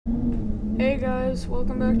Hey guys,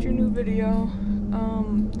 welcome back to your new video.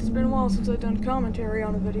 It's been a while since I've done commentary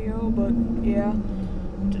on a video, but yeah.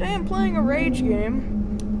 Today I'm playing a rage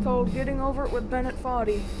game called Getting Over It with Bennett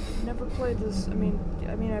Foddy. Never played this, I mean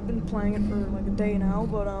I've been playing it for like a day now,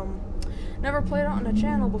 but never played it on a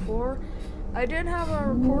channel before. I did have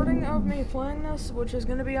a recording of me playing this, which is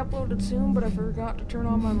going to be uploaded soon, but I forgot to turn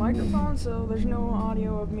on my microphone, so there's no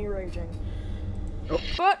audio of me raging.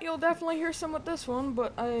 But you'll definitely hear some with this one,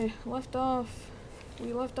 but we left off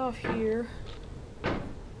here.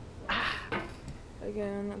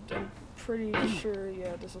 Again, I'm pretty sure,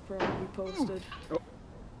 yeah, this will probably be posted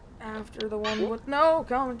after the one with no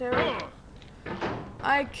commentary.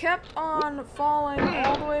 I kept on falling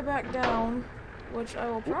all the way back down, which I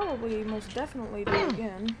will probably most definitely do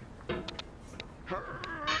again.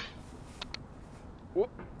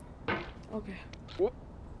 Okay.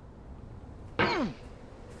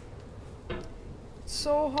 It's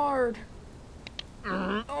so hard.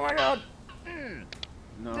 Oh my god.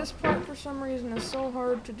 No. This part for some reason is so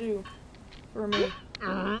hard to do for me.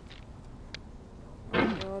 Oh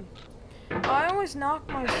god. I always knock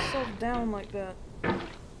myself down like that.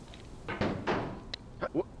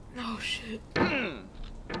 Oh shit.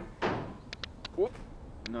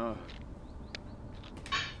 No.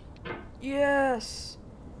 Yes.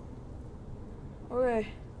 Okay.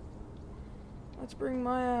 Let's bring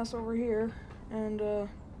my ass over here and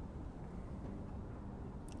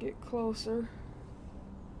get closer.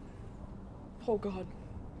 Oh god.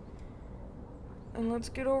 And let's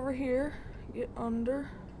get over here, get under.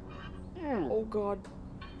 Oh god.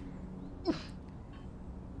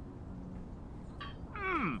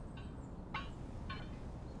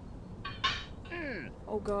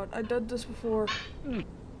 Oh god, I did this before.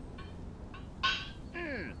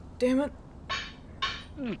 Damn it.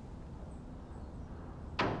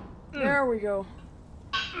 There we go.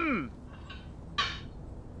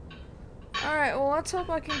 Alright, well let's hope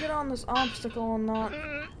I can get on this obstacle and not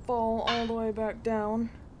fall all the way back down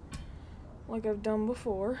like I've done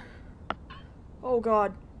before. Oh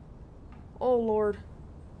god. Oh lord.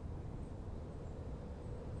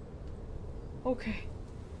 Okay.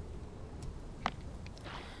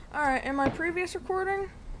 Alright, in my previous recording,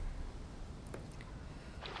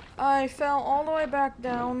 I fell all the way back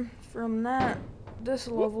down from this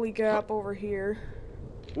lovely gap over here.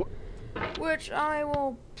 Which I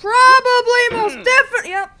will probably most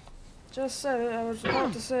definitely, yep, just said it, I was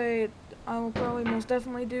about to say I will probably most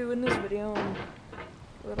definitely do in this video, and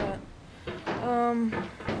look at that.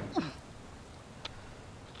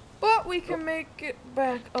 But we can make it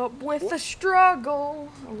back up with a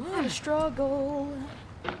struggle, a lot of struggle.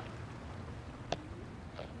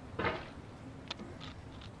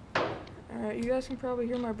 Alright, you guys can probably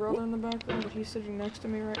hear my brother in the background, but he's sitting next to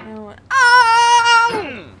me right now, and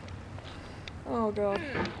OW! Oh god.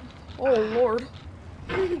 Oh lord.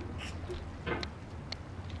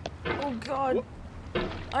 Oh god.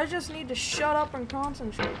 I just need to shut up and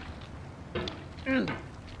concentrate. Oh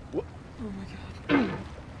my god.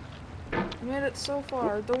 I made it so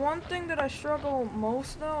far. The one thing that I struggle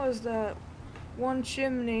most though is that one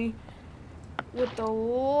chimney with the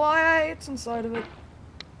lights inside of it.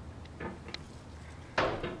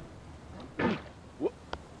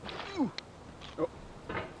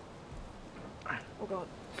 Oh god.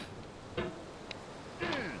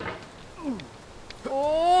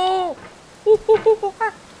 Oh! There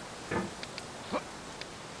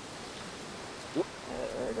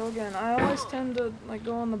we go again. I always tend to like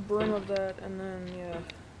go on the brim of that and then yeah,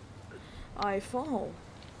 I fall.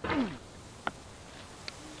 Oh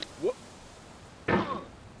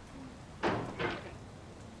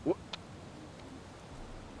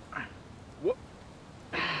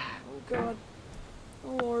god.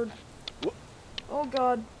 Oh lord. Oh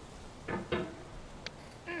god.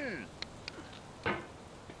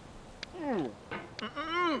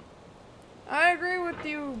 I agree with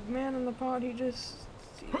you, man in the pot. He just...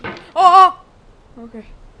 Oh! Okay.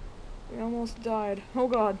 We almost died. Oh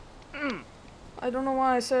god. I don't know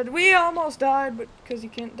why I said we almost died, but because you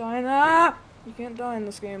can't die in... You can't die in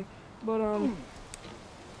this game. But,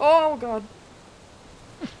 oh god.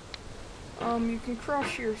 You can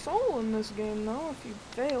crush your soul in this game, though, if you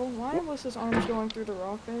fail. Why was his arms going through the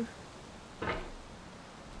rock there?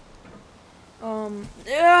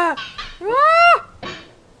 Yeah! Ah!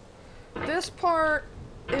 This part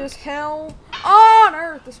is hell on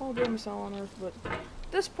earth. This whole game is hell on earth, but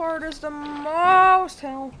this part is the most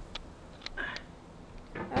hell.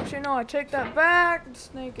 Actually, no, I take that back. The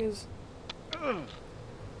snake is...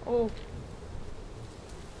 Oh.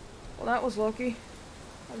 Well, that was lucky.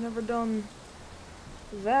 I've never done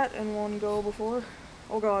that in one go before.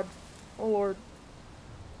 Oh god. Oh lord.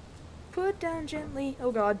 Put down gently.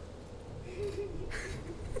 Oh god.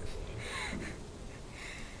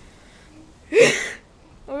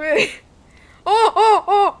 Okay. Oh, oh,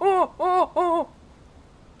 oh, oh, oh, oh.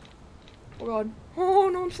 Oh god. Oh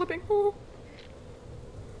no, I'm slipping. Oh.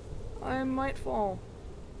 I might fall.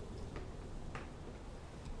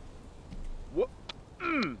 What?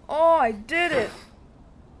 Oh, I did it.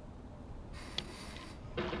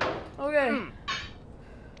 Okay.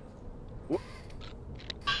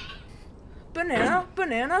 Banana,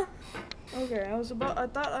 banana. Okay, I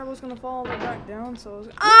thought I was gonna fall all the way back down, so I was.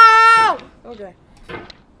 Ow! Okay.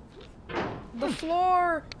 The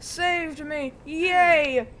floor saved me.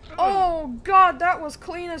 Yay! Oh god, that was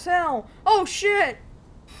clean as hell. Oh shit!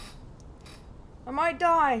 I might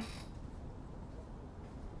die.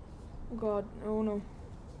 Oh god, oh no.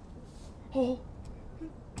 Oh.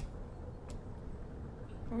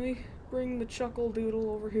 Let me bring the chuckle doodle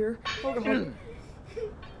over here. Oh god.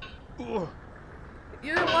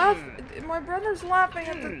 You're laughing. My brother's laughing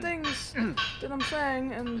at the things that I'm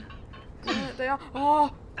saying, and they are.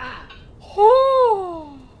 Oh.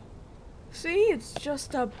 Oh. See, it's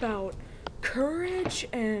just about courage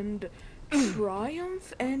and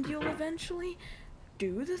triumph, and you'll eventually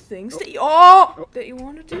do the things that you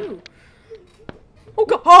want to do. Oh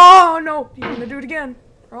god! Oh no! You're gonna do it again.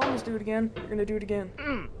 Or almost do it again. You're gonna do it again.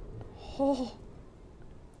 Oh.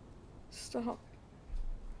 Stop.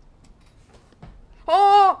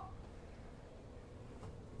 Oh!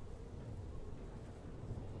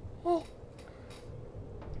 Oh.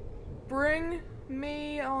 Bring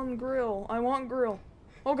me on grill. I want grill.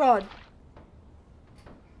 Oh god.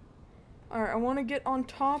 Alright, I want to get on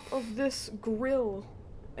top of this grill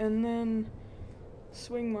and then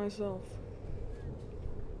swing myself.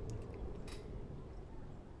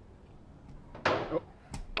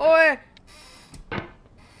 Oh, hey!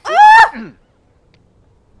 Ah!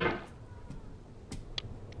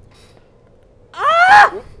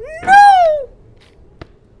 Ah! No!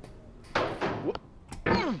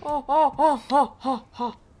 Oh, oh, oh, oh, oh,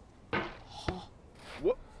 oh.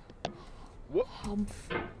 What? What? Humph.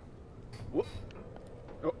 What?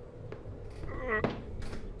 Oh.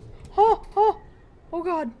 Oh, oh, oh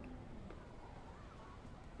god.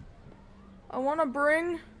 I want to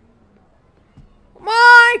bring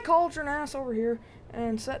my cauldron ass over here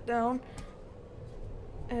and set down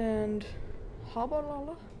and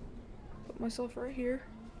hobbalala. Put myself right here.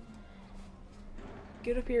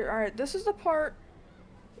 Get up here. Alright, this is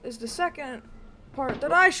the second part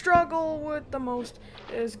that I struggle with the most,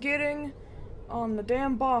 is getting on the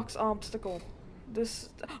damn box obstacle.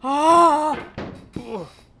 Oh! No.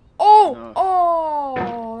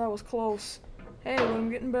 Oh! That was close. Hey, but I'm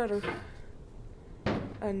getting better.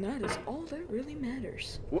 And that is all that really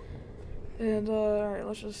matters. What? And, alright,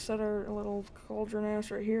 let's just set our little cauldron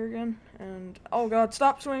ass right here again. And, oh god,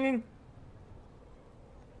 stop swinging!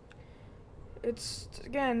 It's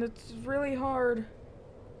really hard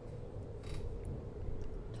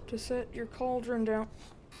to set your cauldron down.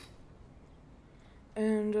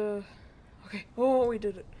 And, okay. Oh, we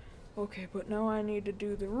did it. Okay, but now I need to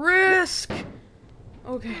do the risk!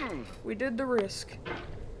 Okay, we did the risk.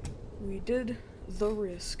 We did the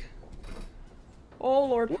risk. Oh,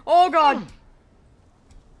 Lord. Oh, God!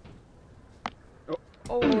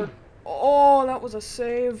 Oh, Lord. Oh, that was a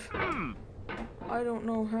save. I don't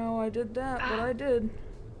know how I did that, but I did.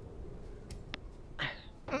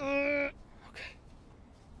 Okay.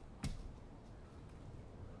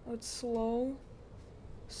 Let's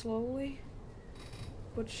slowly,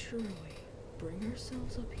 but surely bring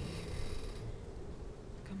ourselves up here.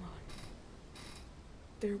 Come on.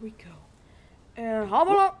 There we go. And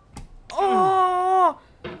hobble up. Oh!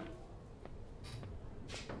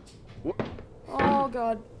 Oh,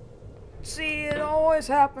 God. See, it always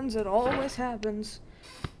happens. It always happens.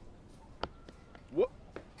 What?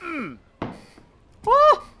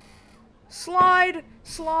 Oh! Slide,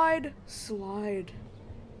 slide, slide.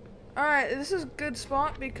 Alright, this is a good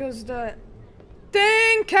spot because the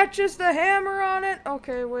thing catches the hammer on it.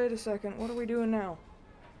 Okay, wait a second. What are we doing now?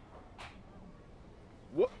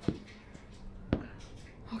 What?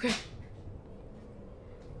 Okay.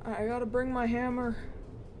 I gotta bring my hammer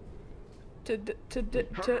to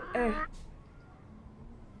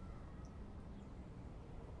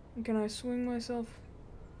Can I swing myself?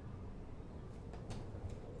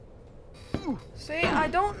 See, I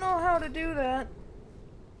don't know how to do that.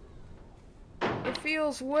 It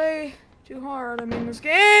feels way too hard. I mean, this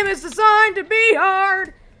game is designed to be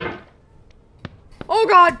hard. Oh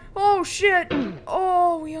god! Oh shit!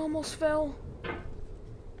 Oh, we almost fell.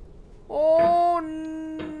 Oh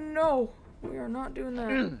no! We are not doing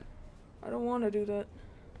that. I don't want to do that.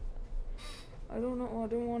 I don't know. I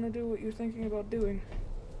don't want to do what you're thinking about doing.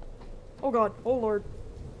 Oh God. Oh Lord.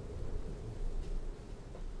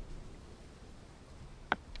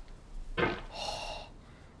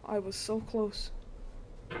 I was so close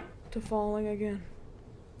to falling again.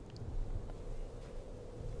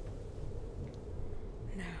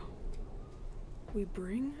 Now, we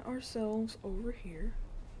bring ourselves over here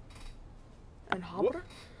and hop it.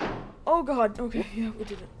 Oh God. Okay. Yeah, we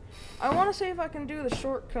did it. I want to see if I can do the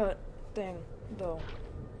shortcut thing, though.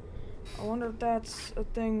 I wonder if that's a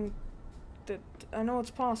thing that I know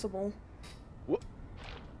it's possible,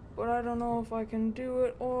 but I don't know if I can do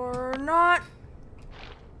it or not.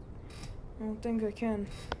 I don't think I can.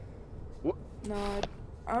 No,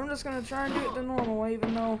 I'm just gonna try and do it the normal way,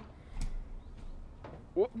 even though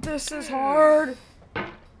this is hard.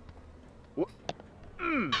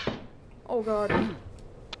 Oh God.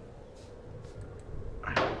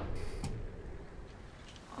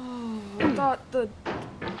 Oh, I thought the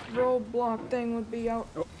roadblock thing would be out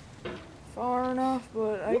far enough,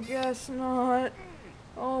 but I guess not.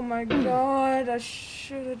 Oh my God, I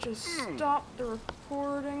should have just stopped the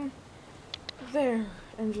recording there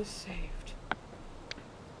and just saved.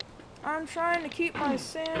 I'm trying to keep my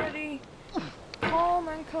sanity calm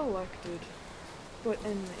and collected, but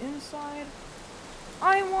in the inside,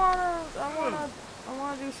 I wanna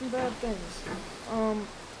do some bad things.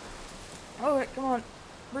 Okay, come on.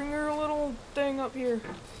 Bring your little thing up here.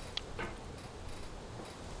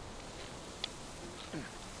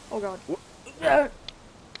 Oh God.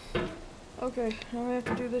 Okay, now we have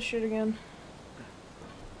to do this shit again.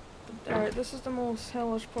 Alright, this is the most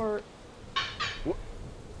hellish part.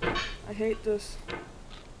 I hate this.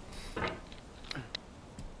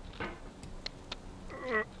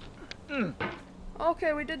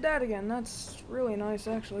 Okay, we did that again. That's really nice,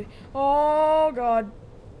 actually. Oh God.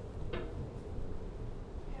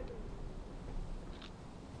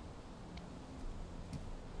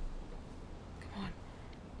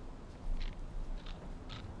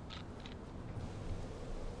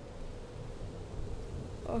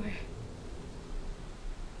 Okay.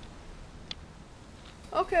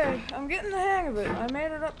 Okay, I'm getting the hang of it. I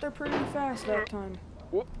made it up there pretty fast that time.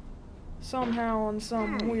 Somehow, in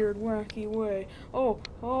some weird, wacky way. Oh!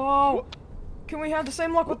 Can we have the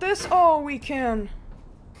same luck with this? Oh, we can!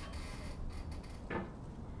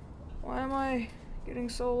 Why am I getting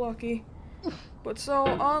so lucky, but so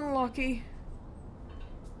unlucky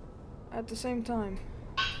at the same time?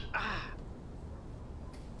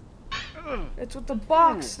 It's with the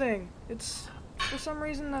box thing. It's, for some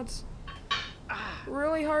reason, that's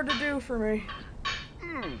really hard to do for me.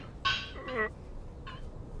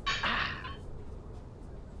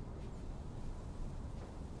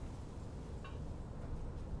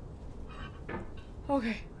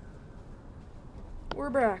 Okay. We're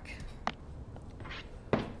back.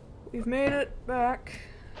 We've made it back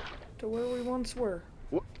to where we once were.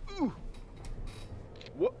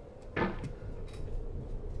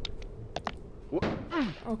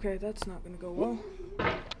 Okay, that's not gonna go well.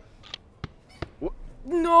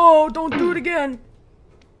 No, don't do it again!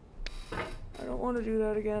 I don't want to do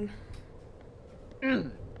that again.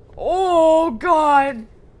 Oh, God!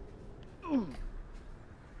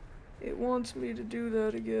 It wants me to do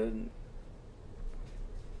that again.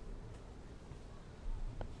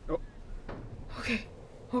 Okay,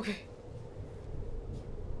 okay.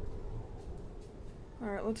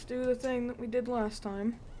 Alright, let's do the thing that we did last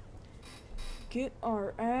time. Get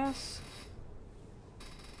our ass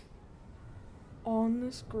on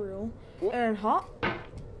this grill and hop.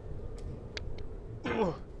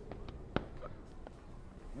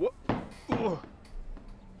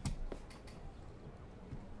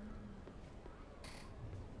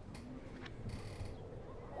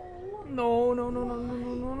 No, no, no, no, no,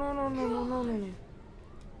 no, no, no, no, no, no, no, no.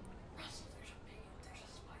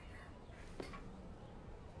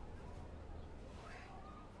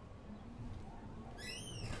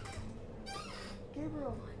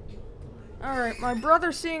 Alright, my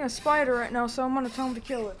brother's seeing a spider right now, so I'm gonna tell him to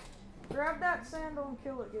kill it. Grab that sandal and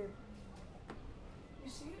kill it, Gabe.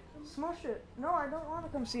 You see it? Smush it. No, I don't want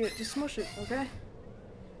to come see it. Just smush it, okay?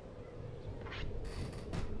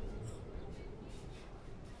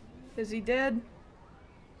 Is he dead?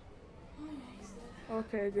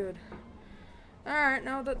 Okay, good. Alright,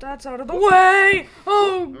 now that that's out of the way!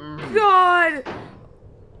 Oh, God!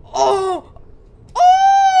 Oh!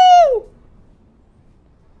 Oh!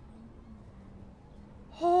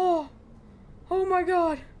 Oh! Oh my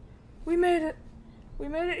God! We made it! We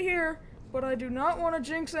made it here, but I do not want to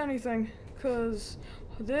jinx anything, because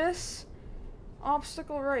this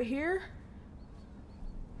obstacle right here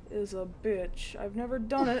is a bitch. I've never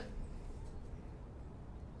done it.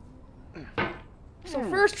 So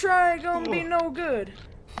first try gonna be no good.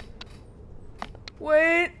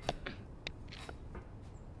 Wait.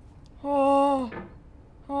 Oh,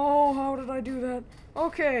 how did I do that?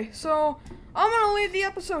 Okay, so I'm gonna leave the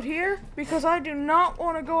episode here because I do not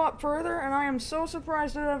want to go up further, and I am so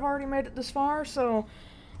surprised that I've already made it this far, so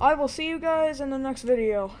I will see you guys in the next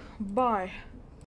video. Bye.